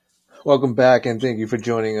Welcome back, and thank you for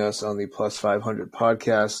joining us on the Plus 500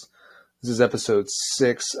 podcast. This is episode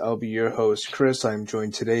 6. I'll be your host, Chris. I'm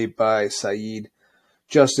joined today by Saeed,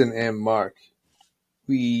 Justin, and Mark.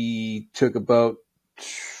 We took about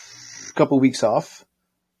a couple weeks off.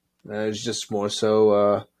 It's just more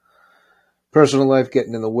so personal life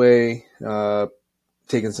getting in the way,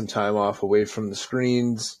 taking some time off away from the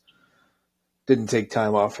screens. Didn't take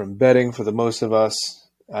time off from betting for the most of us.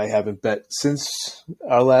 I haven't bet since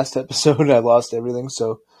our last episode. I lost everything,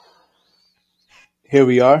 so here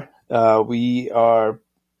we are. We are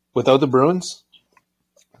without the Bruins.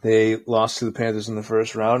 They lost to the Panthers in the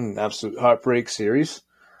first round, an absolute heartbreak series.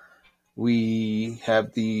 We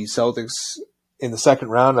have the Celtics in the second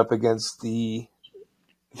round up against the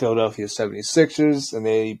Philadelphia 76ers, and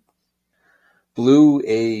they blew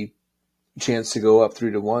a chance to go up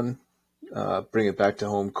 3-1, bring it back to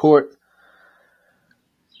home court.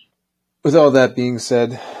 With all that being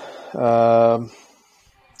said, what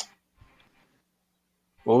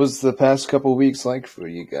was the past couple weeks like for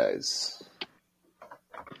you guys?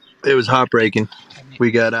 It was heartbreaking.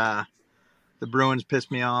 We got the Bruins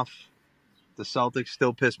pissed me off. The Celtics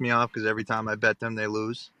still piss me off because every time I bet them, they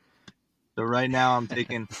lose. So right now, I'm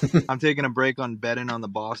taking a break on betting on the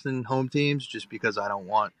Boston home teams just because I don't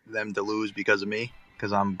want them to lose because of me.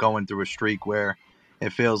 Because I'm going through a streak where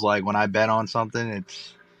it feels like when I bet on something,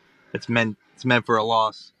 it's meant for a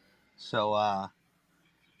loss. So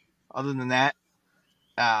other than that,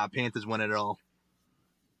 Panthers win it all.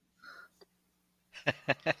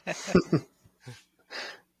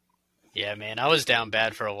 Yeah, man, I was down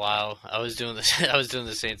bad for a while. I was doing the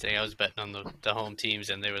same thing. I was betting on the home teams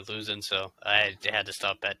and they were losing, so I had to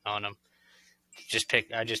stop betting on them.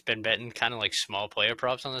 I just been betting kind of like small player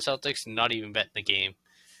props on the Celtics, not even betting the game.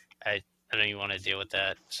 I don't even want to deal with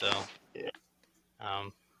that. So,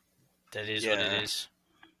 that is what it is.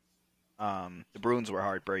 The Bruins were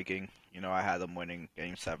heartbreaking. I had them winning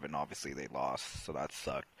Game 7. Obviously, they lost, so that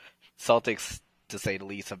sucked. Celtics, to say the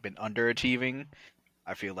least, have been underachieving.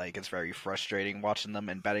 I feel like it's very frustrating watching them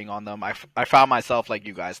and betting on them. I found myself, like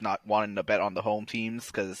you guys, not wanting to bet on the home teams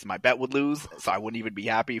because my bet would lose, so I wouldn't even be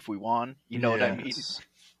happy if we won. You know what I mean?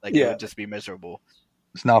 It would just be miserable.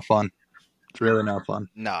 It's not fun. It's really not fun.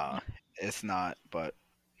 Nah, it's not, but...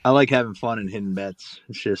 I like having fun and hitting bets.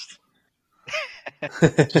 It's just...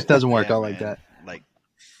 it just doesn't work out like that. Like,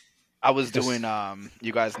 I was doing,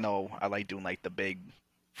 you guys know, I like doing, like, the big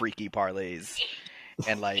freaky parlays.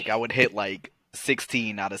 And, like, I would hit, like,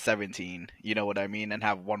 16 out of 17, you know what I mean? And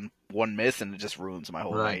have one miss, and it just ruins my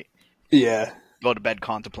whole night. Yeah. Go to bed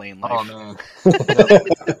contemplating life. Oh, man.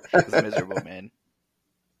 It's miserable, man.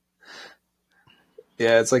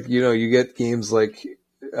 Yeah, it's like, you get games like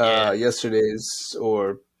yesterday's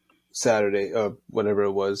or Saturday, or whatever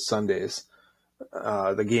it was, Sundays.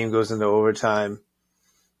 The game goes into overtime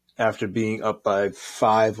after being up by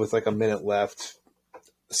 5 with like a minute left.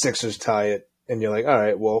 Sixers tie it, and you're like, all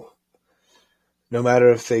right, well, no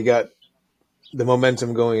matter if they got the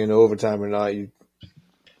momentum going into overtime or not, you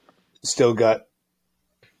still got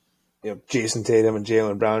Jason Tatum and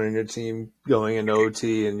Jaylen Brown in your team going into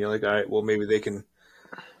OT, and you're like, all right, well, maybe they can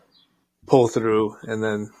pull through, and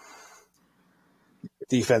then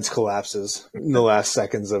defense collapses in the last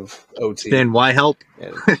seconds of OT. Then why help?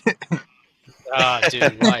 Oh,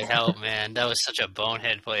 dude, why help, man? That was such a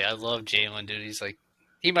bonehead play. I love Jaylen, dude.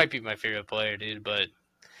 He might be my favorite player, dude, but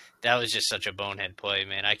that was just such a bonehead play,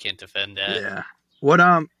 man. I can't defend that. Yeah. What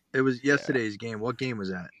it was yesterday's game. What game was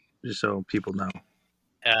that? Just so people know.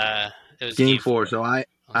 It was Game 4. So I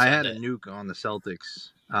had Sunday. a nuke on the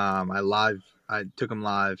Celtics. I took them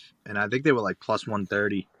live, and I think they were like plus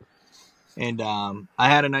 130. And I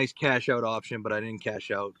had a nice cash out option, but I didn't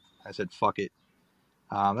cash out. I said fuck it.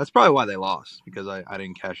 That's probably why they lost, because I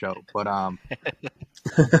didn't cash out. But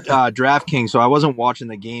DraftKings, so I wasn't watching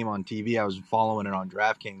the game on TV. I was following it on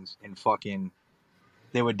DraftKings, and fucking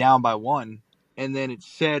they were down by 1, and then it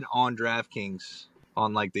said on DraftKings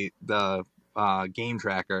on like the game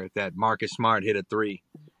tracker that Marcus Smart hit a 3,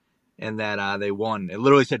 and that they won. It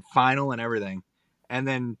literally said final and everything, and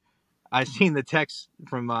then I seen the text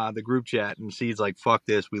from the group chat, and Seed's like, "Fuck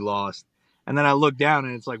this, we lost." And then I look down,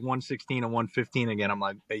 and it's like 116 and 115 again. I'm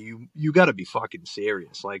like, hey, you got to be fucking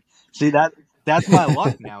serious. Like, see, that's my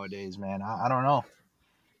luck nowadays, man. I don't know.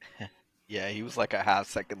 Yeah, he was like a half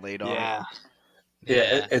second late on. Yeah.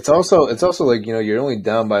 It's also like, you're only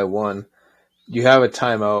down by 1. You have a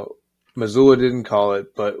timeout. Missoula didn't call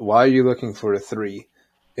it, but why are you looking for a 3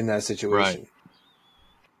 in that situation? Right.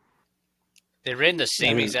 They ran the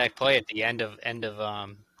same exact play at the end of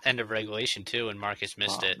regulation too, and Marcus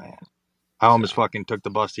missed it. Man. I almost fucking took the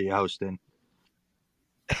bus to your house then.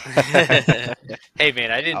 Hey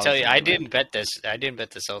man, I didn't I tell was you. thinking, I man. didn't bet this. I didn't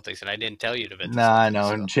bet the Celtics, and I didn't tell you to bet the Nah, I Celtics. know.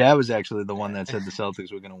 So. And Chad was actually the one that said the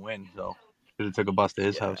Celtics were going to win, so should have took a bus to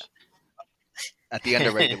his Yeah. house. At the end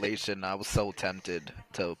of regulation, I was so tempted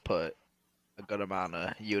to put a good amount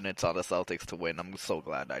of units on the Celtics to win. I'm so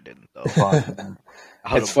glad I didn't, though. Fuck, man.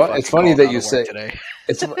 I would It's have fun. fucking It's funny called that out you of work say today.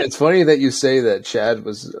 it's funny that you say that Chad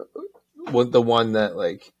was the one that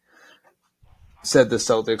like said the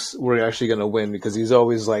Celtics were actually going to win because he's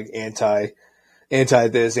always like anti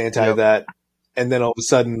this, anti Yep. that, and then all of a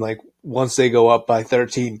sudden, like once they go up by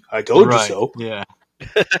 13, I told you Right. so. Yeah.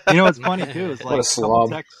 You know what's funny too is What like a slob.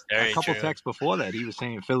 Very a couple true. texts before that he was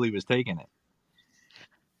saying Philly was taking it.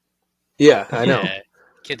 Yeah, I know. Yeah,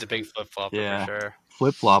 kid's a big flip flopper Yeah. for sure.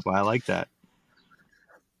 Flip flop, I like that.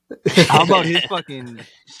 How about his fucking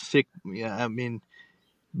sick? Yeah, I mean,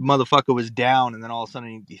 motherfucker was down, and then all of a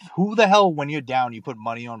sudden, who the hell, when you're down, you put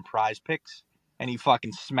money on Prize Picks, and he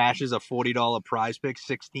fucking smashes a $40 Prize Pick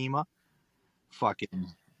 6-teamer? Fucking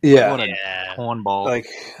Yeah, what a Yeah. cornball! like,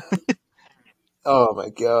 oh my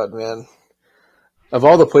god, man! Of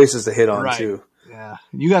all the places to hit on, Right. too. Yeah,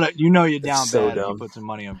 you're down so bad if you dumb. put some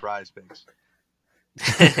money on Prize Picks.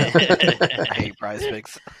 I hate Prize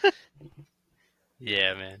Picks.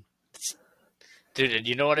 Yeah, man. Dude,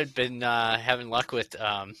 you know what I've been having luck with?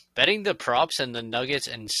 Betting the props in the Nuggets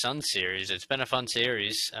and Suns series. It's been a fun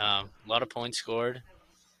series. A lot of points scored.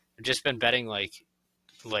 I've just been betting like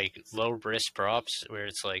low risk props where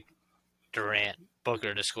it's like Durant,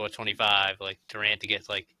 Booker to score 25, like Durant to get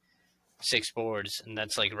like 6 boards, and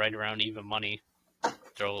that's like right around even money.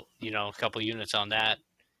 Throw a couple units on that.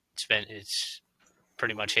 It's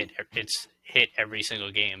pretty much hit. It's hit every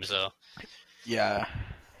single game. So Yeah.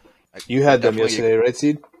 You had them Definitely- yesterday, right,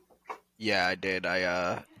 Seed? Yeah, I did.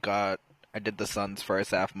 I did the Suns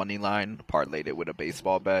first half money line, parlayed it with a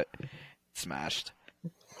baseball bet, smashed.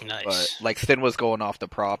 nice. But like Stin was going off the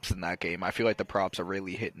props in that game. I feel like the props are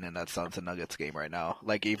really hitting in that Suns and Nuggets game right now.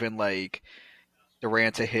 Like even like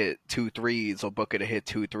Durant to hit 2 threes or Booker to hit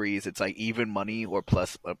 2 threes, it's like even money or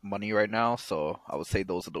plus money right now. So I would say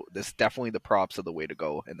this definitely the props are the way to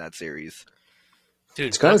go in that series. Dude,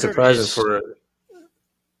 It's kind of Booker surprising is- for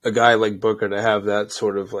a guy like Booker to have that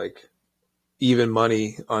sort of like even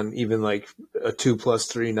money on even like a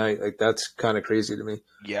 2+3 night. Like that's kind of crazy to me.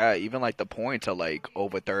 Yeah, even like the points are like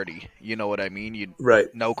over 30. You know what I mean? You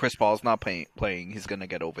Right. know Chris Paul's not playing. He's gonna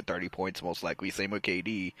get over 30 points most likely. Same with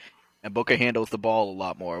KD. And Booker handles the ball a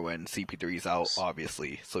lot more when CP3's out,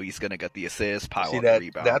 obviously. So he's gonna get the assists, pile See up that? the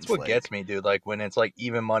rebounds. That's what like- gets me, dude. Like when it's like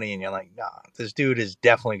even money, and you're like, nah, this dude is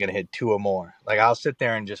definitely gonna hit 2 or more. Like I'll sit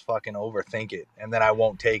there and just fucking overthink it, and then I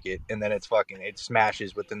won't take it, and then it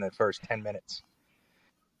smashes within the first 10 minutes.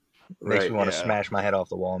 Makes Right. me want to yeah. smash my head off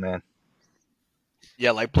the wall, man.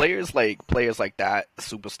 Yeah, like players like that,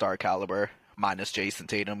 superstar caliber, minus Jason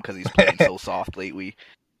Tatum because he's playing so soft lately.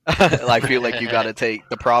 I feel like you gotta take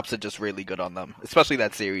the props are just really good on them, especially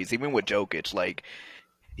that series. Even with Jokic, like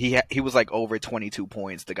he was like over 22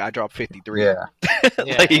 points. The guy dropped 53. Yeah,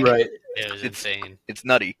 Yeah. Like, Right. It was insane. it's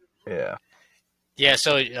nutty. yeah. Yeah,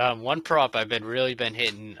 so one prop I've really been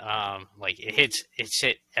hitting, like it's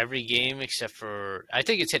hit every game except for I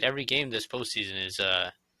think it's hit every game this postseason is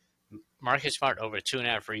Marcus Smart over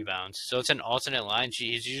 2.5 rebounds. So it's an alternate line.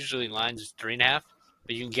 He's usually lines 3.5,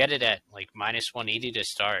 but you can get it at like -180 to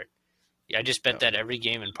start. Yeah, I just bet that every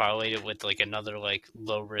game and parlayed it with like another like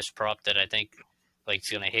low risk prop that I think like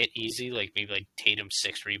it's gonna hit easy, like maybe like Tatum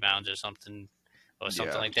 6 rebounds or something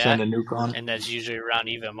Yeah. like that. Send a nuke on it. And that's usually around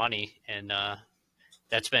even money, and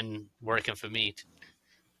that's been working for me.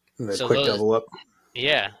 And a So quick those- double up.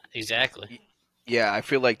 Yeah, exactly. Yeah, I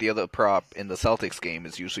feel like the other prop in the Celtics game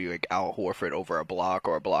is usually like Al Horford over a block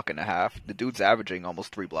or a block and a half. The dude's averaging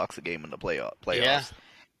almost 3 blocks a game in the playoffs. Yeah.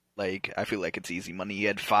 Like, I feel like it's easy money. He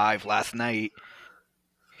had 5 last night.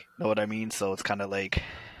 Know what I mean? So it's kind of like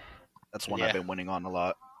that's one Yeah. I've been winning on a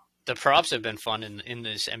lot. The props have been fun in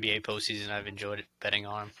this NBA postseason. I've enjoyed it betting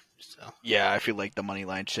on 'em, So Yeah, I feel like the money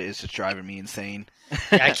line shit is just driving me insane.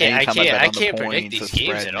 I can't Anytime bet I on the can't predict points, these the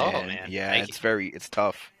games spread, at all, man. Yeah, Like, it's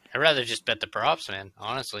tough. I'd rather just bet the props, man.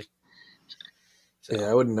 Honestly. So. Yeah,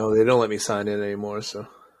 I wouldn't know. They don't let me sign in anymore, so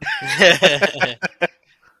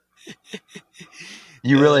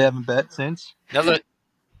You really haven't bet since? Another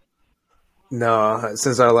no.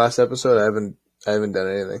 Since our last episode, I haven't done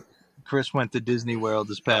anything. Chris went to Disney World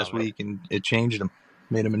this past Oh, man. week, and it changed him,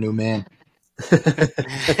 made him a new man.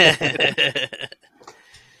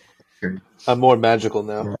 I'm more magical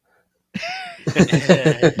now.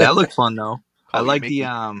 That looked fun though. I Oh, you like make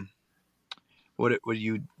the me- what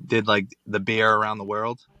you did, like the beer around the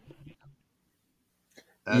world.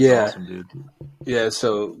 That's Yeah. awesome, dude. Yeah,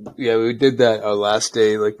 so yeah, we did that our last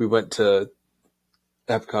day. Like we went to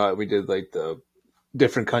Epcot. We did like the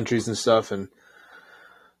different countries and stuff, and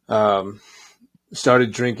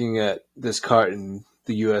started drinking at this cart in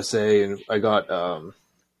the USA. And I got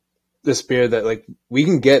this beer that like we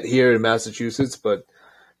can get here in Massachusetts, but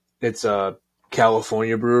it's a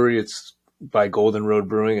California brewery. It's by Golden Road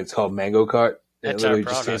Brewing. It's called Mango Cart. And That's it our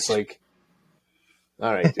literally just tastes product. like.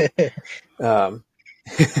 All right, dude.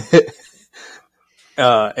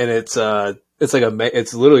 And it's like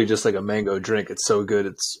it's literally just like a mango drink. It's so good.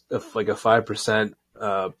 It's like a 5%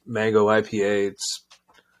 mango IPA. It's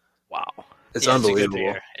Wow. Yeah, unbelievable. It's a good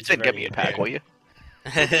beer. It's a Then very get me a good pack, beer. will you?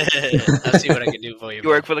 I'll see what I can do for you. You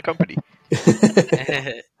work for the company.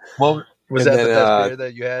 Well, was And that the then, best beer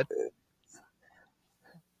that you had?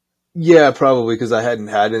 Yeah, probably because I hadn't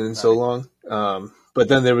had it in so Nice. long. But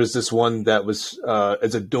then there was this one that was it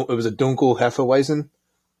was a Dunkel Hefeweizen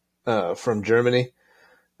from Germany.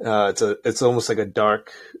 It's almost like a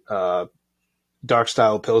dark style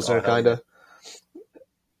pilsner Oh, hell kind of.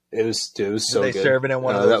 It was Did so they good. serve it in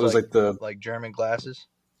one of That those was like the like German glasses?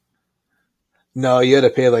 no, you had to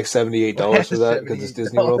pay like $78 for that because it's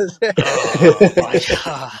Disney World. Oh my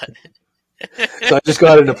god! So I just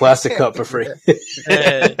got it in a plastic cup for free.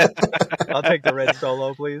 I'll take the red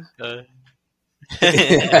Solo, please.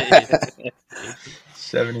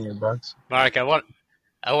 $78. Mark, I want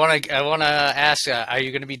to ask: are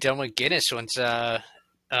you going to be done with Guinness once McGregor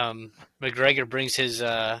brings his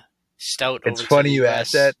stout It's over funny to the you US?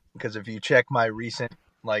 asked that because if you check my recent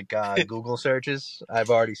Google searches, I've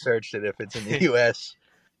already searched it if it's in the U.S.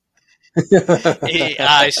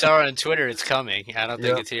 I saw it on Twitter. It's coming. I don't think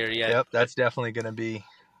Yep. it's here yet. Yep, that's definitely going to be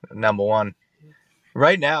number one.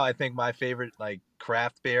 Right now, I think my favorite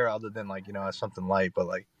craft beer, other than something light, but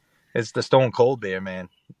it's the Stone Cold beer, man.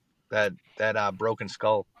 That Broken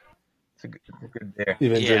Skull. It's a good beer.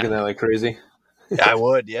 You've been Yeah. drinking that like crazy. I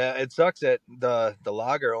would, yeah. It sucks that the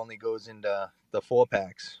lager only goes into the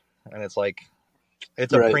 4-packs, and it's a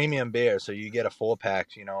Right. premium beer, so you get a 4-pack,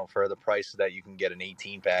 for the price that you can get an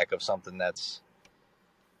 18-pack of something that's,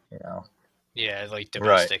 Yeah, like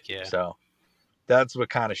domestic. Yeah. So that's what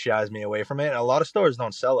kind of shies me away from it. A lot of stores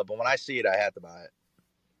don't sell it, but when I see it, I have to buy it.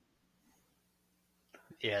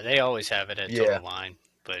 Yeah, they always have it at Yeah. Total Wine,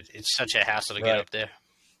 but it's such a hassle to get Right. up there.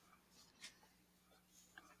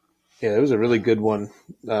 Yeah, there was a really good one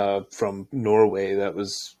from Norway that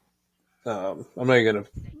was. I'm not even gonna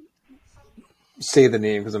say the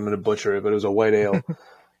name because I'm gonna butcher it, but it was a white ale.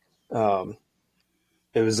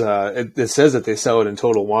 It was. It says that they sell it in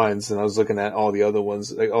Total Wines, and I was looking at all the other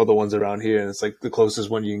ones, like all the ones around here, and it's like the closest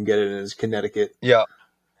one you can get it in is Connecticut. Yeah,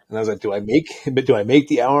 And I was like, do I make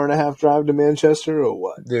the hour and a half drive to Manchester or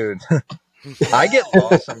what? dude. I get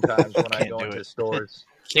lost sometimes when I Can't go do into it. stores.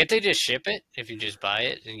 Can't they just ship it if you just buy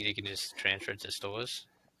it and you can just transfer it to stores?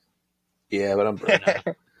 Yeah, but I'm Or broke. not?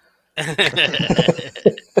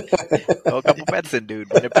 Throw a couple bets in,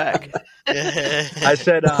 dude. Win it back. I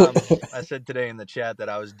said today in the chat that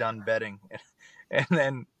I was done betting, and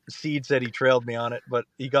then Seed said he trailed me on it, but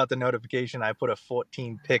he got the notification I put a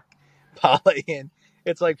 14-pick parlay in.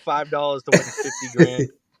 It's like $5 to win 50 grand.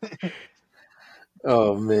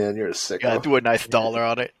 Oh man, you're a sicko. Yeah, do a nice dollar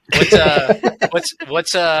on it. What's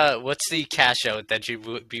the cash out that you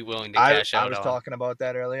would be willing to cash I out was on? talking about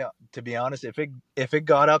that earlier. To be honest, if it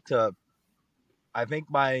got up to, if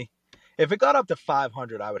it got up to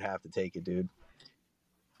 500, I would have to take it, dude.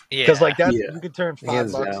 Yeah, Because that's Yeah. you could turn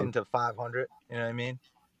Hands $5 down. into 500. You know what I mean?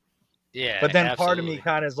 yeah. But then part of me absolutely.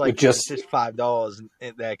 kind of is But like, just- it's just $5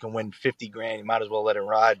 that can win 50 grand. You might as well let it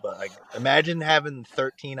ride. But imagine having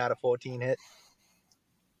 13 out of 14 hit.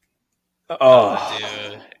 Oh,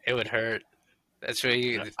 Dude, it would hurt. That's where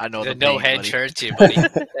you. I know the the no pain, hedge buddy. hurts you, buddy.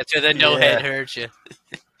 That's where the no Yeah. head hurts you.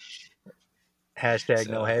 Hashtag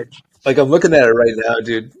So- no hedge. like I'm looking at it right now,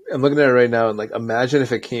 dude. I'm looking at it right now, and like, imagine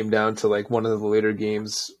if it came down to like one of the later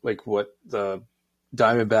games, like what the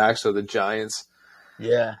Diamondbacks or the Giants,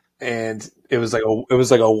 Yeah. and it was like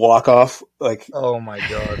a walk off. Like Oh my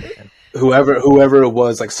god. Man. whoever it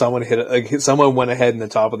was, like someone hit it, like someone went ahead in the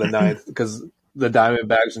top of the ninth because the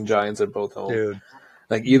Diamondbacks and Giants are both home. Dude.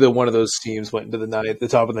 Like either one of those teams went into the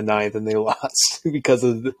top of the ninth, and they lost because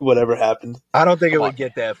of whatever happened. I don't think it Come would on.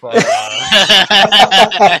 get that far.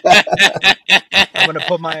 I'm gonna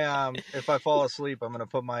put my if I fall asleep, I'm gonna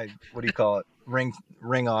put my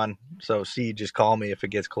ring on. So C, just call me if it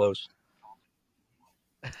gets close.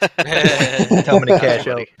 Tell me to cash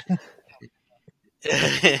out.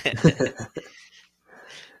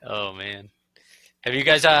 Oh man, have you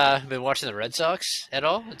guys been watching the Red Sox at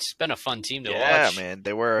all? It's been a fun team to Yeah, watch. man.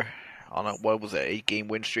 They were on a, what was it, 8-game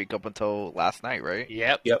win streak up until last night, right?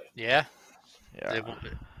 Yep. Yep. Yeah. Yeah.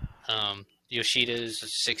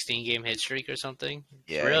 Yoshida's 16-game hit streak or something.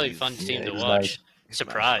 It's Yeah, really he's- fun team to he's watch. nice. He's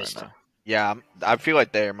Surprised. nice right now. Yeah, I feel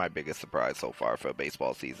like they're my biggest surprise so far for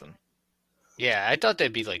baseball season. Yeah, I thought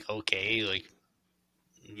they'd be like okay, like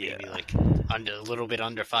maybe Yeah. like under a little bit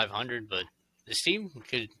under 500, but this team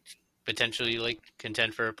could potentially like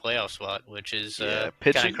contend for a playoff spot, which is Yeah, kind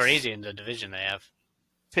pitching's- of crazy in the division they have.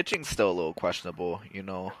 Pitching's still a little questionable, you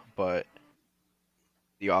know, but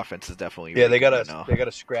the offense is definitely Yeah, they got right now.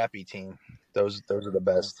 a scrappy team. Those are the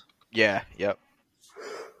best. Yeah, yep.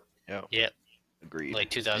 Yep, Agreed. like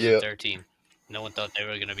 2013. No one thought they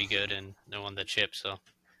were going to be good, and no one the chip. So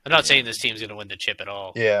I'm not saying this team's going to win the chip at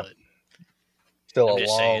all. Yeah. but, Still I'm a just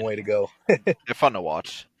long saying. way to go. They're fun to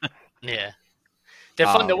watch. yeah, they're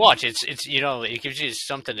fun to Um, watch. It's it gives you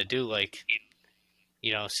something to do. Like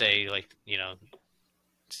say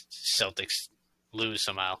Celtics lose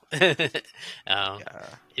somehow. Yeah.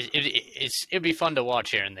 It'd be fun to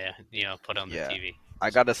watch here and there. Put on the Yeah. TV. I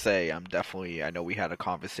gotta say, I know we had a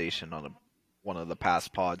conversation on one of the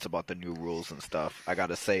past pods about the new rules and stuff. I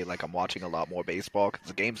gotta say, like, I'm watching a lot more baseball because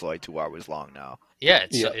the games are like 2 hours long now. Yeah,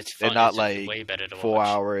 Yeah. it's fun. They're not it's like way better to 4 watch.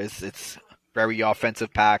 hours. It's very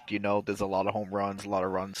offensive packed, you know, there's a lot of home runs, a lot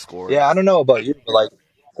of runs scored. Yeah, I don't know about you, but like Good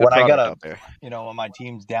when I product got out there. when my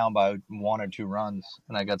team's down by 1 or 2 runs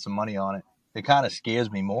and I got some money on it, it kind of scares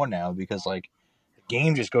me more now because like the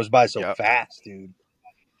game just goes by so Yep. fast, dude.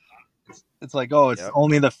 It's like, oh, it's Yep.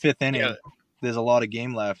 only the 5th inning. Yeah. There's a lot of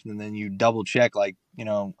game left, and then you double check like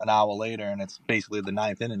an hour later, and it's basically the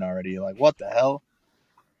 9th inning already. You're like, what the hell?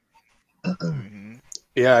 Mhm.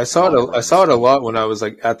 Yeah, I saw it. I saw it a lot when I was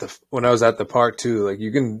like at the park too. Like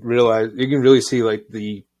you can really see like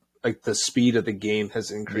the speed of the game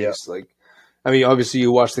has increased. Like, I mean, obviously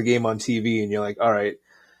you watch the game on TV and you're like, all right,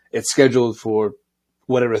 it's scheduled for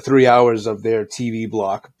whatever 3 hours of their TV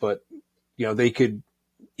block, but they could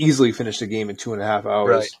easily finish the game in 2.5 hours,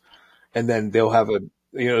 Right. and then they'll have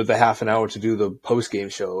the half an hour to do the post game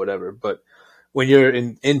show or whatever. But when you're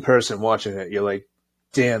in person watching it, you're like,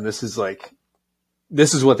 damn, this is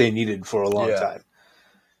what they needed for a long Yeah. time.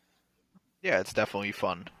 Yeah, it's definitely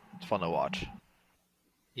fun. It's fun to watch.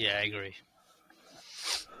 Yeah, I agree.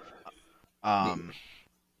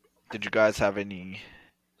 Did you guys have any?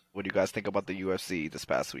 What do you guys think about the UFC this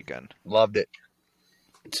past weekend? Loved it.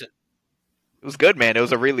 It was good, man. It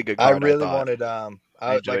was a really good I card. really thought. wanted.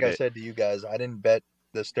 enjoyed Like I it. said to you guys, I didn't bet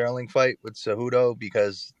the Sterling fight with Cejudo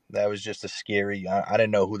because that was just a scary. I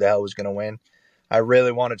didn't know who the hell was going to win. I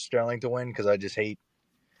really wanted Sterling to win because I just hate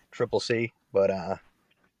Triple C, but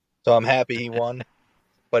so I'm happy he won.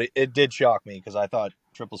 But it did shock me because I thought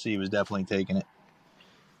Triple C was definitely taking it.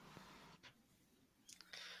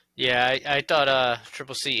 Yeah, I thought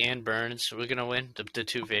Triple C and Burns were gonna win, the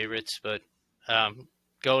two favorites. But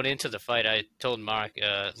going into the fight, I told Mark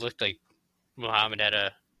it looked like Muhammad had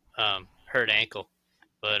a hurt ankle,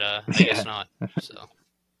 but I guess not. So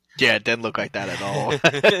Yeah, it didn't look like that at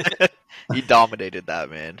all. He dominated that,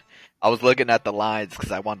 man. I was looking at the lines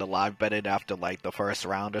because I wanted to live bet it after like the first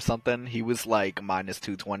round or something. He was like minus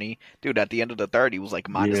 220. Dude, at the end of the third, he was like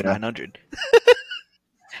minus Yeah. 900.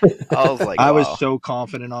 I was like, I wow. was so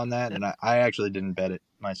confident on that, and I actually didn't bet it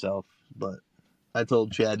myself, but I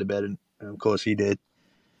told Chad to bet it, and of course he did.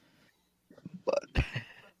 But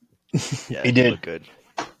Yeah, he did. looked good.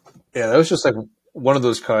 Yeah, that was just like one of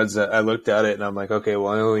those cards that I looked at it and I'm like, okay,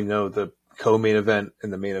 well, I only know the co-main event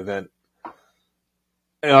and the main event.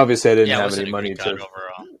 And obviously, I didn't yeah, it have wasn't any a money great card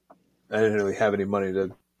overall. I didn't really have any money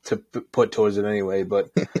to put towards it anyway.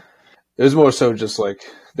 But it was more so just like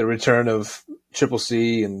the return of Triple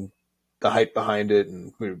C and the hype behind it,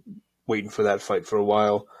 and we were waiting for that fight for a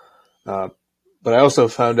while. But I also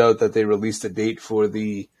found out that they released a date for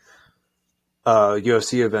the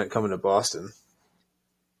UFC event coming to Boston.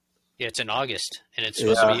 Yeah, it's in August, and it's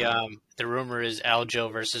supposed to be. The rumor is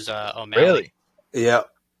Aljo versus O'Malley. Really? Yeah,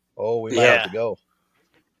 Oh, we might Yeah. have to go.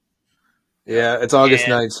 yeah, it's August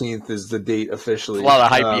Yeah. 19th is the date officially. There's a lot of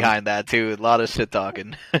hype Um, behind that, too. A lot of shit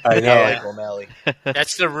talking. I know. I Yeah. like O'Malley.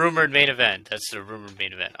 That's the rumored main event.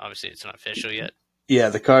 Obviously, it's not official yet. Yeah,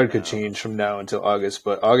 the card could change from now until August,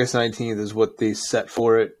 but August 19th is what they set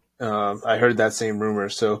for it. I heard that same rumor,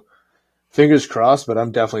 so fingers crossed. But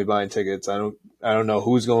I'm definitely buying tickets. I don't know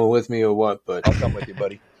who's going with me or what, but I'll come with you,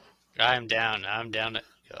 buddy. I'm down. I'm down to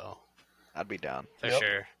go I'd be down. for Yep.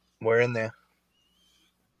 sure. We're in there.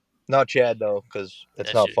 Not Chad though, because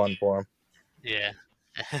it's That's not it. fun for him. Yeah.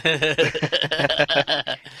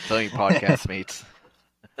 Tell you podcast mates.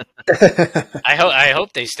 I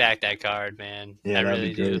hope they stack that card, man. Yeah, I that'd really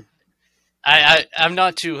be great. do. I'm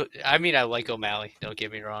not too. I mean, I like O'Malley. Don't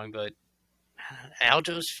get me wrong, but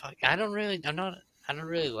Aljo's. I don't really. I don't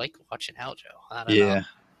really like watching Aljo. I don't know.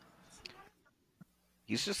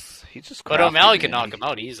 He's just. But crafty, O'Malley can man. knock him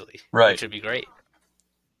out easily, Right. which would be great.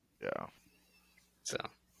 Yeah. So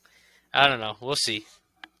I don't know. We'll see.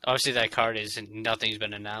 Obviously, that card is nothing's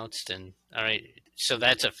been announced, and all right. So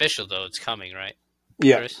that's official, though. It's coming, right?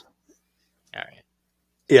 Yeah, Chris? All right.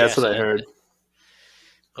 yeah, that's Yeah, what so I heard.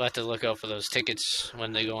 We'll have to look out for those tickets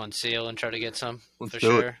when they go on sale and try to get some Let's for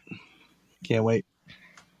do it. sure. Can't wait.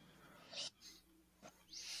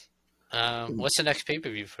 What's the next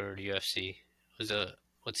pay-per-view for the UFC?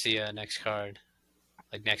 What's the next card?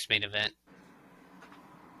 Like next main event?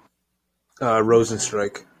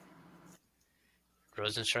 Rosenstrike.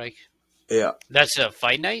 Rosenstrike? Yeah. That's a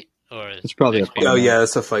fight night? Or It's probably next a fight pay-per-view? Oh night. yeah,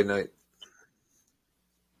 that's a fight night.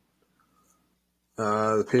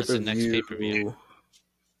 The What's the next pay-per-view. pay-per-view?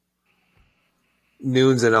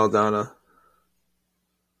 Nunes and Aldana.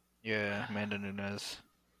 Yeah, Amanda Nunes.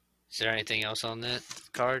 Is there anything else on that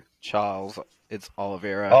card? Charles, it's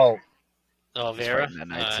Oliveira. Oh, Oliveira? fighting that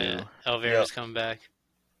night, too. Oliveira's coming back.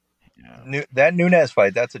 Yeah. that Nunes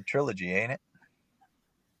fight, that's a trilogy, ain't it?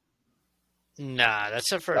 Nah,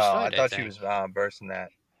 that's her first Oh, fight. I thought she think. was bursting that.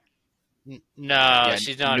 No, Yeah,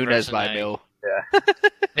 she's not Nunes versing by that. Mill.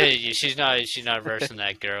 Hey, she's not versing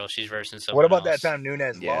that girl. She's versing someone What about else. that time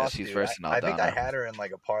Nunes Yeah, lost? she's dude? versing I think I Aldana. had her in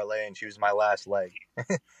like a parlay, and she was my last leg,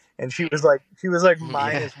 and she was like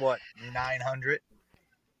minus what 900.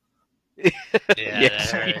 Yeah, that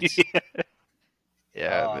hurts.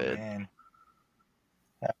 Yeah, Oh, man.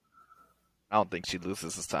 I don't think she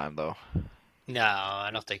loses this time though. No, I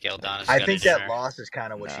don't think Aldana's I gonna think do that her. loss is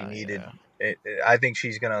kind of what she Nah, needed. yeah. I think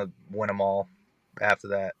she's gonna win them all after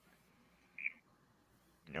that.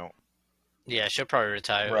 No. Yeah, she'll probably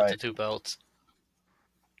retire Right. with the 2 belts.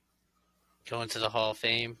 Go into the Hall of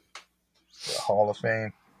Fame. The Hall of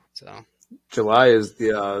Fame. So July is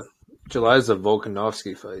the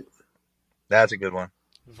Volkanovski fight. That's a good one.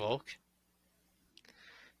 Volk.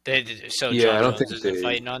 Yeah, John I don't Jones think isn't they-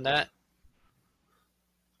 fighting on that.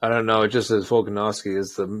 I don't know. It just says Volkanovski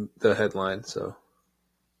is the headline, so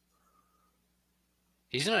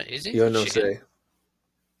He's not. Is he? you have no Champ? say.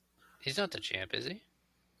 He's not the champ, is he?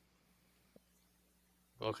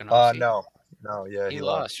 Volkanovski. No, yeah, He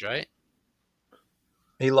lost, right?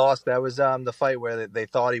 He lost. That was the fight where they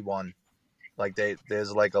thought he won. Like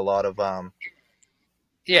there's like a lot of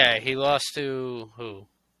Yeah, he lost to who?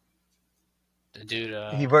 The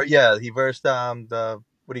dude. he versed the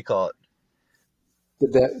what do you call it?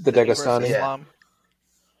 The Dagestani. Yeah. Islam?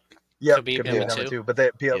 Yep, Khabib Khabib number number two? two.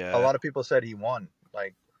 But Yeah. a lot of people said he won.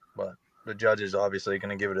 Like, but the judge is obviously going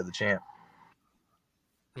to give it to the champ.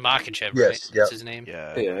 Makachev, right? Yes, yep. That's his name.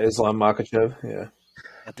 Yeah. Yeah, Islam Makhachev. Yeah.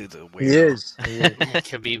 That dude's a weirdo. He is.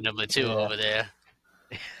 Khabib number 2 Yeah. over there.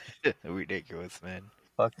 Ridiculous, man.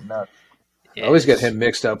 Fucking nuts. I always get him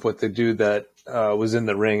mixed up with the dude that was in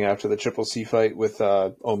the ring after the Triple C fight with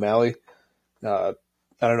O'Malley. I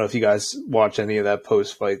don't know if you guys watch any of that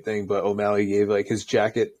post-fight thing, but O'Malley gave like his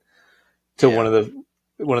jacket to Yeah.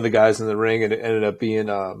 one of the guys in the ring, and it ended up being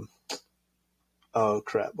oh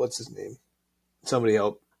crap, what's his name? Somebody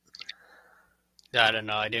help. I don't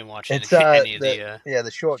know. I didn't watch It's any of the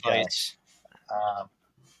the short guy. fights.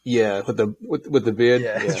 Yeah, with the beard.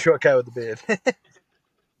 Yeah, the short guy with the beard.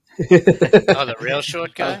 Oh, the real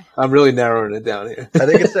short guy? I'm really narrowing it down here. I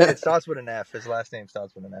think it starts with an F. His last name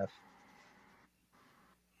starts with an F.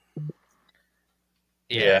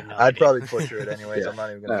 Yeah, no I'd idea. probably butcher it anyways. Yeah. I'm not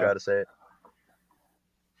even going to try to say it.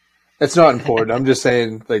 It's not important. I'm just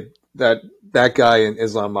saying, like that guy and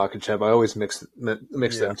Islam Makhachev. I always mix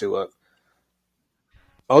them two up.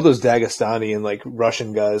 All those Dagestani and like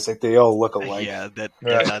Russian guys, like they all look alike. Yeah,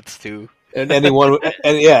 Right. that's too. And anyone,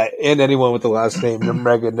 and anyone with the last name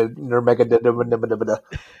Nurmega.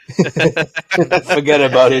 Forget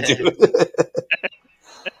about it, dude.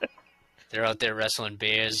 They're out there wrestling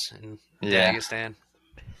bears in Yeah. Dagestan.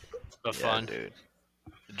 But Yeah, fun. dude.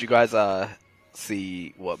 Did you guys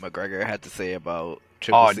see what McGregor had to say about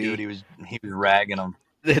Triple Oh, C? dude, he was ragging him.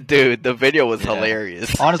 Dude, the video was Yeah.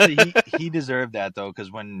 hilarious. Honestly, he deserved that though, because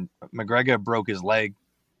when McGregor broke his leg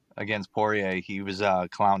against Poirier, he was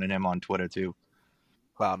clowning him on Twitter too.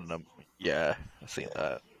 Clowning him. Yeah, I seen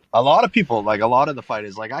that. A lot of people, like a lot of the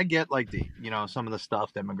fighters, like I get like the some of the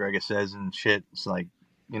stuff that McGregor says and shit. It's like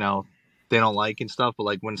they don't like and stuff, but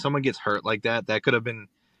like when someone gets hurt like that, that could have been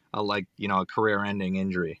a career-ending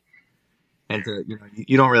injury. And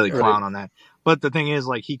you don't really clown on that. But the thing is,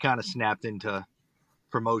 like he kind of snapped into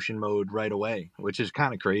promotion mode right away, which is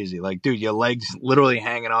kind of crazy. Like, dude, your leg's literally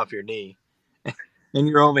hanging off your knee, And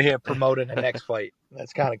you're over here promoting the next fight.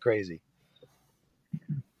 That's kind of crazy.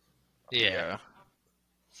 Yeah.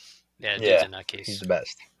 Yeah, dude's Yeah. a nutcase. He's the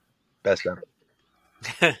best. Best ever.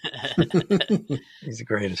 He's the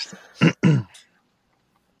greatest.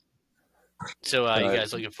 So, you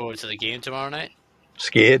guys looking forward to the game tomorrow night?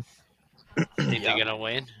 Scared? Think they're gonna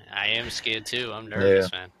win? I am scared too. I'm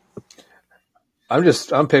nervous, man.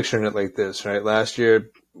 I'm picturing it like this, right? Last year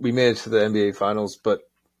we made it to the NBA Finals, but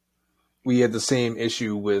we had the same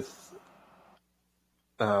issue with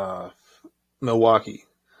Milwaukee.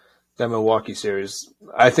 That Milwaukee series,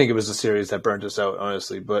 I think it was the series that burnt us out,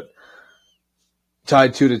 honestly. But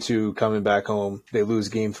tied 2-2, coming back home, they lose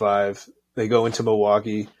Game 5. They go into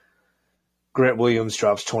Milwaukee. Grant Williams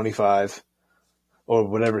drops 25 or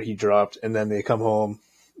whatever he dropped, and then they come home,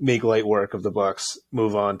 make light work of the Bucks,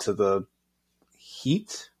 move on to the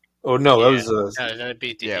Heat. Oh no, that was that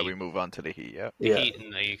beat the Heat. we move on to the Heat. Yeah, the Heat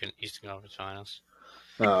in the Eastern Conference Finals.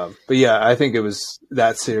 But yeah, I think it was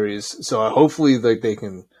that series. So hopefully, like they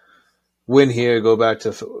can win here, go back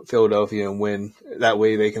to Philadelphia and win. That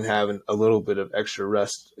way, they can have a little bit of extra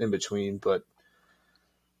rest in between. But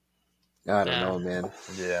I don't know, man.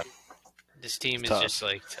 Yeah. This team is tough. just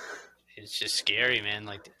like, it's just scary, man.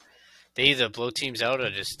 Like, they either blow teams out or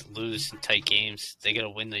just lose in tight games. They got to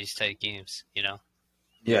win these tight games, you know?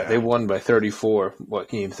 Yeah, they won by 34,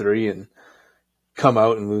 Game 3, and come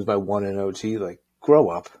out and lose by 1 in OT. Like, grow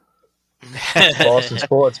up. Boston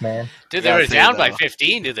sports, man. Dude, they were down by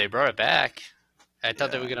 15, dude. They brought it back. I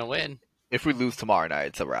thought they were going to win. If we lose tomorrow night,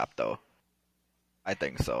 it's a wrap, though. I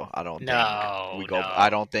think so. I don't think we go. No.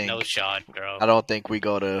 I don't think. No shot, bro. I don't think we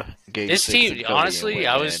go to game This 6 in team, Philly honestly, and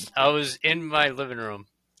I win, was in my living room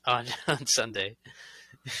on Sunday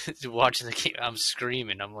watching the game. I'm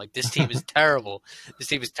screaming. I'm like, this team is terrible. This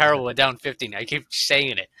team is terrible. We're down 15. I keep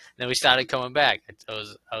saying it. And then we started coming back. I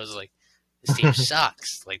was like, this team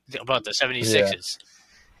sucks. Like, about the 76ers.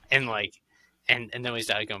 And like, and then we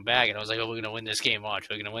started coming back, and I was like, oh, we're gonna win this game. Watch,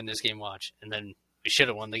 we're gonna win this game. Watch, and then we should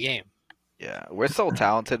have won the game. Yeah, we're so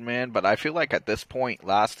talented, man. But I feel like at this point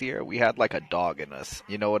last year, we had like a dog in us.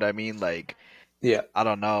 You know what I mean? Like, Yeah. I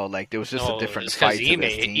don't know. Like, there was just a different it's fight 'cause to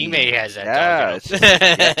this team. Ime has that Yeah, dog. it's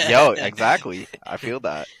just, yo, exactly. I feel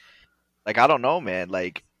that. Like, I don't know, man.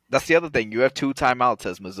 Like, that's the other thing. You have 2 timeouts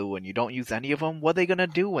as Mizzou, and you don't use any of them. What are they gonna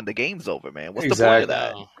do when the game's over, man? What's the point of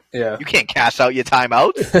that? Yeah. You can't cash out your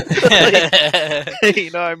timeouts. Like, you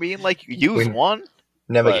know what I mean? Like, use one.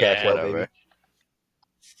 Never But catch that, whatever.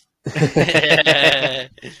 baby.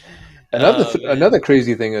 Another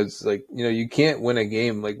crazy thing is, like, you know, you can't win a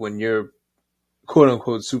game like when your quote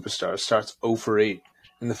unquote superstar starts 0 for 8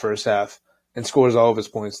 in the first half and scores all of his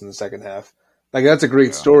points in the second half. Like, that's a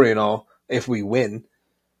great story and all if we win.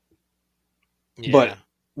 Yeah. But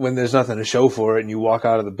when there's nothing to show for it and you walk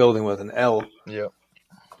out of the building with an L. Yeah.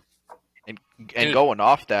 And going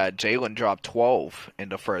off that, Jalen dropped 12 in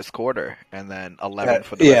the first quarter, and then 11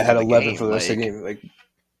 for the rest had of the 11 game. for the rest of the Like, game. Like, you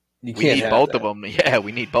we can't need have both that. of them. Yeah,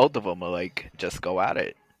 we need both of them to, like, just go at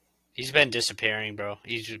it. He's been disappearing, bro.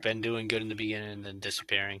 He's been doing good in the beginning and then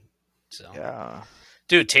disappearing. So, Yeah.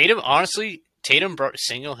 dude, Tatum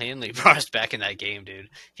single-handedly brought us back in that game, dude.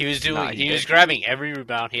 He was doing, he was grabbing every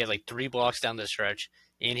rebound. He had like 3 blocks down the stretch,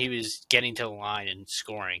 and he was getting to the line and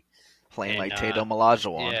scoring. Playing And, like Tatum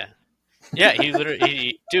Olajuwon. Yeah, yeah. He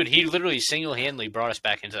literally single-handedly brought us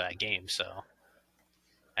back into that game. So,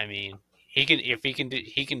 I mean, he can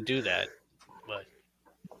do that, but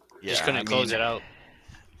just couldn't close it out.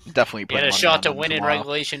 Definitely. He had a money shot on to them win in tomorrow.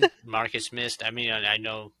 regulation. Marcus missed. I mean, I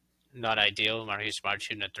know not ideal. Marcus Smart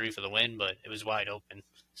shooting a 3 for the win, but it was wide open.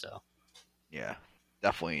 So Yeah,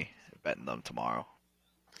 definitely betting them tomorrow.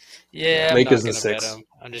 yeah, I'm Lakers not in gonna 6. bet 'em.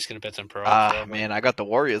 I'm just gonna bet some pro. Man, I got the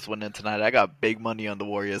Warriors winning tonight. I got big money on the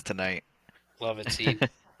Warriors tonight. Love it, Seed.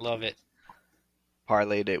 Love it.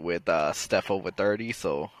 Parlayed it with Steph over 30,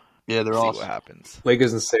 so Yeah, they're see awesome. what happes.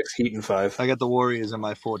 Lakers in 6, Heat in 5. I got the Warriors in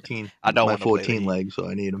my 14. I don't my wanna play the 14 Heat. leg, so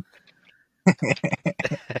I need them.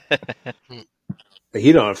 The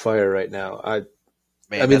Heat are on fire right now.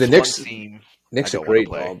 Man, I mean, the that's Knicks- one team Knicks I are don't wanna great,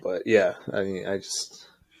 play. ball, but yeah, I mean,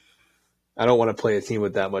 I don't want to play a team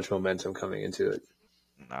with that much momentum coming into it.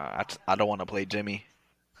 Nah, I don't want to play Jimmy.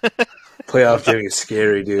 Playoff Jimmy is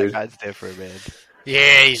scary, That dude. guy's different, man.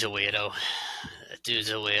 Yeah, he's a weirdo. That dude's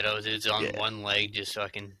a weirdo. Dude's on Yeah. one leg, just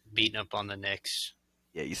fucking beating up on the Knicks.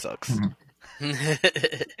 Yeah, he sucks.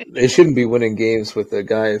 They shouldn't be winning games with a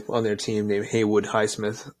guy on their team named Haywood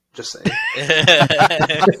Highsmith. Just saying.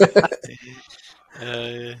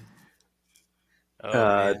 Man.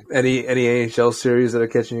 Any NHL series that are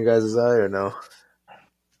catching you guys' eye or no?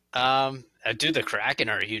 Dude, the Kraken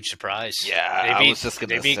are a huge surprise. Yeah, they I beat, was just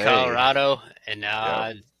gonna they beat say. Colorado, and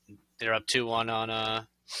now they're up 2-1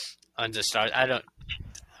 on the Stars.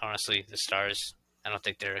 Honestly, the Stars. I don't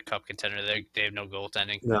think they're a cup contender. They have no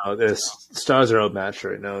goaltending. No, the Stars are outmatched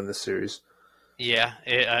right now in this series. Yeah,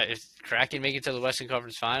 if Kraken make it to the Western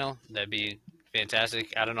Conference Final, that'd be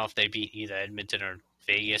fantastic. I don't know if they beat either Edmonton or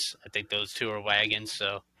Vegas. I think those two are wagons,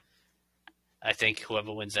 so I think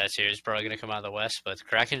whoever wins that series is probably going to come out of the West. But the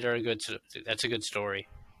Krakens are that's a good story.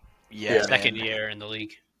 Yeah, Second man. year in the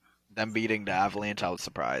league. Them beating the Avalanche, I was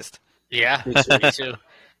surprised. Yeah, Me too. me too.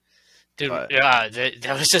 Dude, But-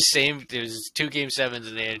 that was the same. There was 2 Game 7s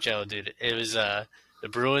in the NHL, dude. It was the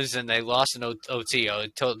Bruins, and they lost in OT. I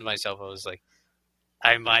told myself, I was like,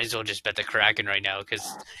 I might as well just bet the Kraken right now because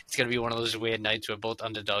it's going to be one of those weird nights where both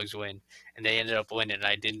underdogs win. And they ended up winning, and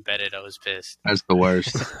I didn't bet it. I was pissed. That's the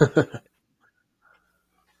worst.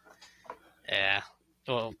 Yeah.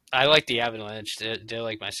 Well, I like the Avalanche. They're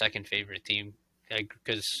like my second favorite team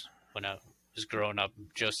because when I was growing up,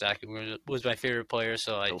 Joe Sakic was my favorite player,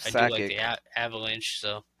 so I do like the Avalanche.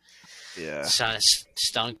 So Yeah. it kind of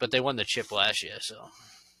stunk, but they won the chip last year, so.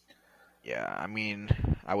 Yeah, I mean,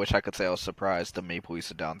 I wish I could say I was surprised the Maple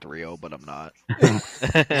Leafs are down 3-0, but I'm not.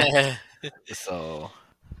 So,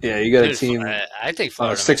 Yeah, you got a Dude, team I think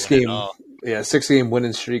on a Florida might win it all. 6-game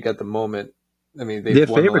winning streak at the moment. I mean, They're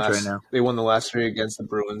favorites right now. They won the last 3 against the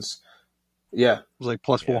Bruins. Yeah, It was like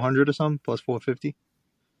plus 400 or something, plus 450.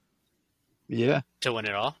 Yeah, To win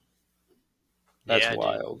it all. that's Yeah, dude.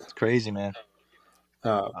 wild. it's crazy, man.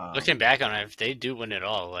 Looking back on it, if they do win it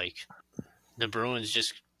all, like the Bruins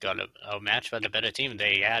just got a match by the better team.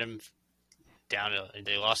 They had them down.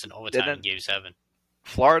 They lost in overtime in Game 7.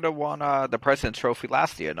 Florida won the President's Trophy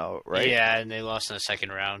last year, no, right? Yeah, and they lost in the second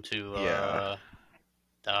round to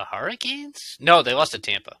the Hurricanes. No, they lost to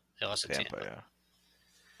Tampa. They lost to Tampa. Yeah.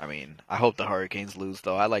 I mean, I hope the Hurricanes lose,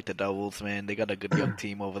 though. I like the Devils, man. They got a good young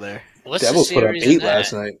team over there. What's Devils the put up series 8 in that?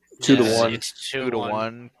 last night, 2-1. It's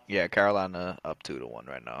 2-1. Yeah, Carolina up 2-1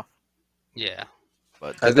 right now. Yeah.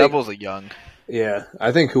 But I the think- Devils are young. Yeah,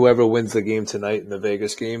 I think whoever wins the game tonight in the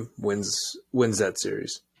Vegas game wins that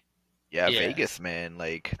series. Yeah, Yeah. Vegas, man.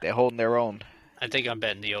 Like, they're holding their own. I think I'm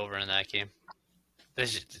betting the over in that game.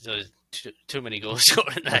 There's too many goals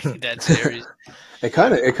scored in that series. It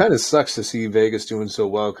kind of sucks to see Vegas doing so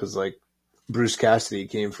well because like Bruce Cassidy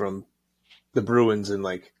came from the Bruins and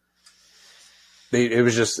like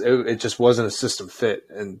it just wasn't a system fit,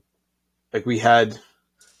 and like we had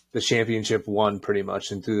the championship won pretty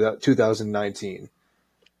much in 2019,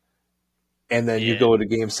 and then you Yeah. go to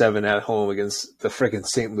Game 7 at home against the freaking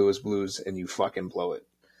St. Louis Blues and you fucking blow it.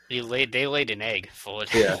 They laid an egg for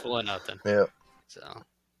Yeah. for nothing. Yeah. So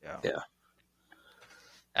Yeah.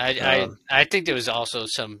 I think there was also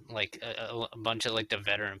some like a bunch of like the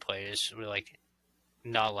veteran players were like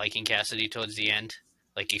not liking Cassidy towards the end,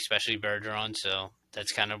 like especially Bergeron. So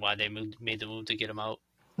that's kind of why they made the move to get him out.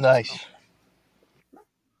 Nice.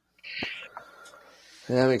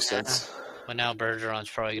 Yeah, that makes sense. But now Bergeron's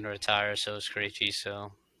probably going to retire, so is Krejci.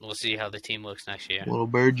 So we'll see how the team looks next year. Little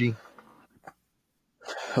Bergie.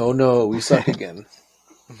 Oh no, we suck again.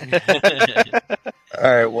 All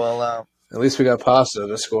right, well, At least we got Pasta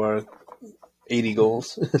to score 80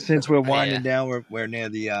 goals. since we're winding Yeah. down, we're near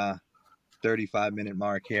the 35-minute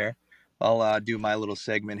mark here. I'll do my little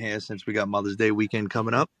segment here since we got Mother's Day weekend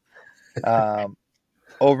coming up.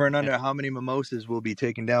 Over and under, how many mimosas will be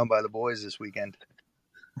taken down by the boys this weekend?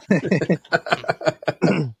 0.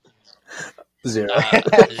 0.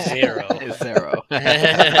 It's 0.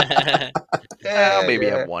 Yeah, I'll maybe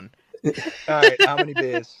yeah. have 1. All right, how many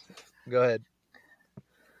beers? Go ahead.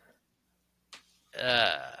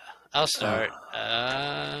 I'll start.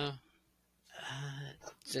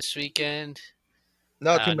 This weekend.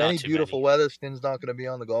 Not too Not many. too Beautiful many. weather. Stin's not going to be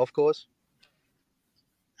on the golf course.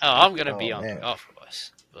 Oh, I'm gonna be Oh, on man. the golf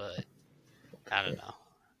course, but I don't know.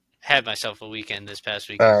 Had myself a weekend this past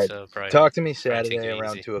weekend, All right. so probably Talk to me Probably take Saturday it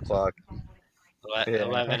around easy. 2:00.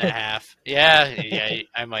 11 and a half. Yeah,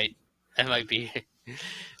 I might be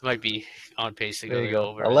on pace to There you go go.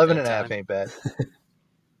 over. 11 at and a that half time. ain't bad.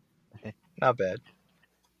 Not bad.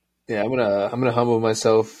 Yeah, I'm gonna humble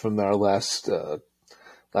myself from our last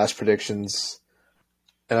predictions,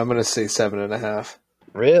 and I'm gonna say 7.5.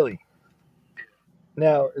 Really?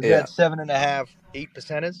 Now, is Yeah. that 7.5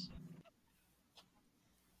 8%ers?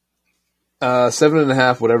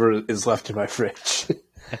 7.5, whatever is left in my fridge.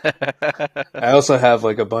 I also have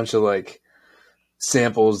like a bunch of like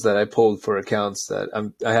samples that I pulled for accounts that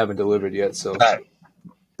I haven't delivered yet, so Right.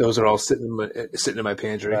 those are all sitting in my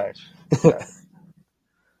pantry.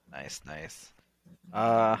 Nice. Nice.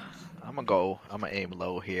 I'm gonna aim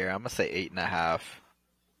low here. I'm gonna say 8.5.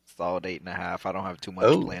 Solid 8.5. I don't have too much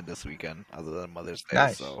Oh, planned this weekend other than Mother's Day,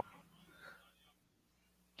 nice. so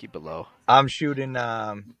keep it low. I'm shooting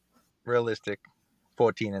realistic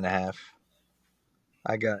 14.5.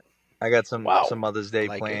 I got some Wow. Mother's Day I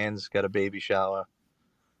like it. plans. Got a baby shower.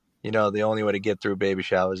 You know, the only way to get through baby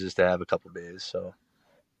showers is to have a couple beers. So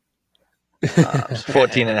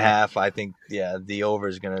 14.5. I think, yeah, the over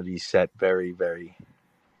is going to be set very, very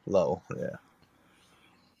low. Yeah.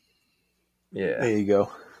 Yeah. There you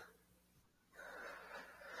go.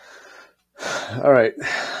 All right.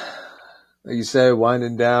 Like you said,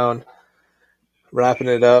 winding down, wrapping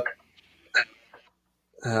it up.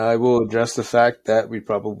 I will address the fact that we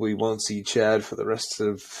probably won't see Chad for the rest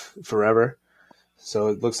of forever. So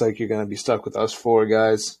it looks like you're going to be stuck with us four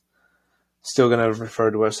guys. Still going to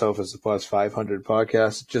refer to ourselves as the Plus 500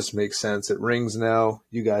 podcast. It just makes sense. It rings now.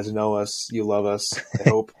 You guys know us. You love us, I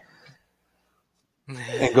hope.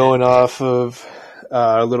 And going off of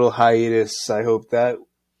our little hiatus, I hope that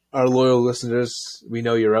our loyal listeners, we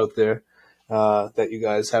know you're out there, that you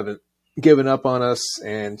guys haven't given up on us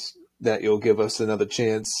and that you'll give us another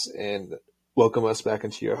chance and welcome us back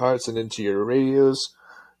into your hearts and into your radios,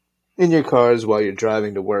 in your cars while you're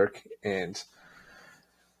driving to work. And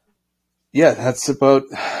yeah, that's about,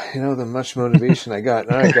 the much motivation I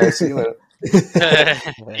got. All right, guys, see you later.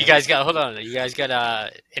 You guys got, hold on. You guys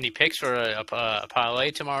got any picks for a parlay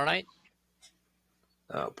tomorrow night?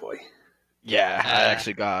 Oh boy. Yeah, I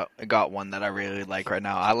actually got one that I really like right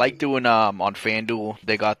now. I like doing on FanDuel.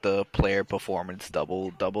 They got the player performance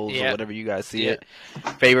doubles or whatever you guys see it.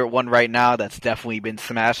 Favorite one right now that's definitely been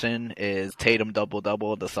smashing is Tatum double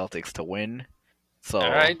the Celtics to win. So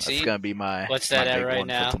that's gonna be my what's that my at big right one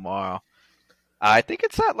now? for tomorrow. I think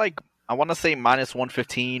it's at I want to say minus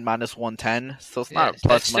 115, minus 110. So it's not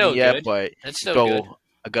plus money yet, good. but that's still go good.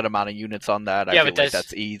 A good amount of units on that. I feel like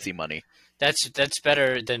that's easy money. That's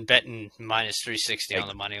better than betting minus 360 on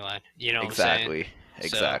the money line. You know what I'm saying?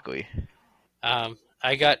 Exactly. So,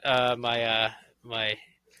 I got my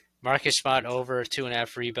Marcus Smart over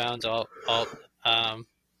 2.5 rebounds, all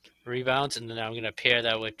rebounds, and then I'm gonna pair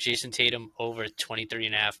that with Jason Tatum over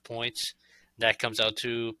 23.5 points. That comes out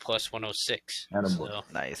to plus 106. So,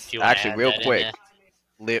 nice. Actually, real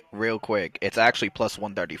quick, it's actually plus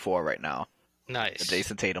 134 right now. Nice. The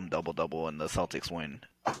Jason Tatum double and the Celtics win.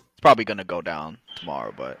 It's probably gonna go down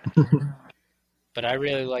tomorrow, but but I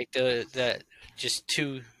really like that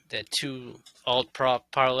two alt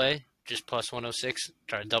prop parlay, just plus 106.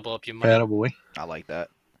 Try to double up your money. Attaboy. I like that.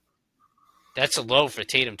 That's a low for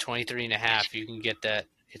Tatum, 23.5. You can get that.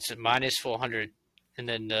 It's a minus 400, and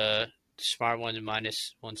then the smart one's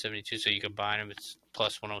minus 172. So you combine them, it's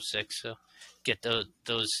plus 106. So get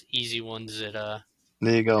those easy ones that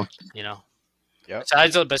there you go. Yep.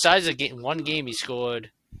 Besides one game he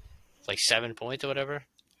scored like 7 points or whatever.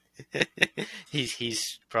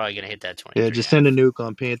 he's probably gonna hit that 20. Yeah, just send a nuke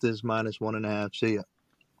on Panthers minus 1.5. See ya.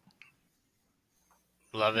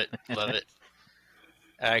 Love it. All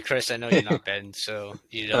right, Chris, I know you're not betting, so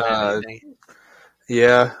you don't have anything.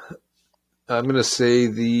 Yeah, I'm gonna say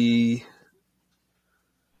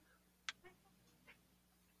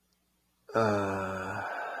I'm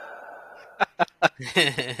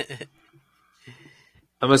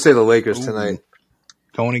gonna say the Lakers tonight.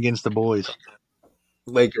 Going against the boys.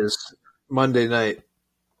 Lakers Monday night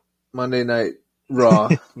Raw.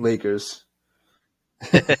 Lakers.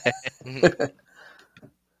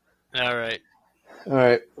 All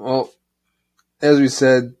right. Well, as we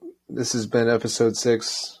said, this has been episode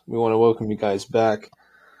 6. We want to welcome you guys back.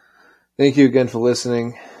 Thank you again for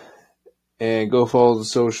listening. And go follow the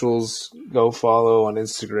socials. Go follow on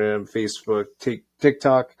Instagram, Facebook,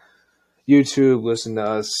 TikTok, YouTube. Listen to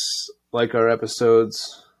us. Like our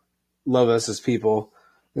episodes. Love us as people.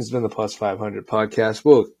 This has been the Plus 500 podcast.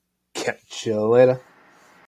 We'll catch you later.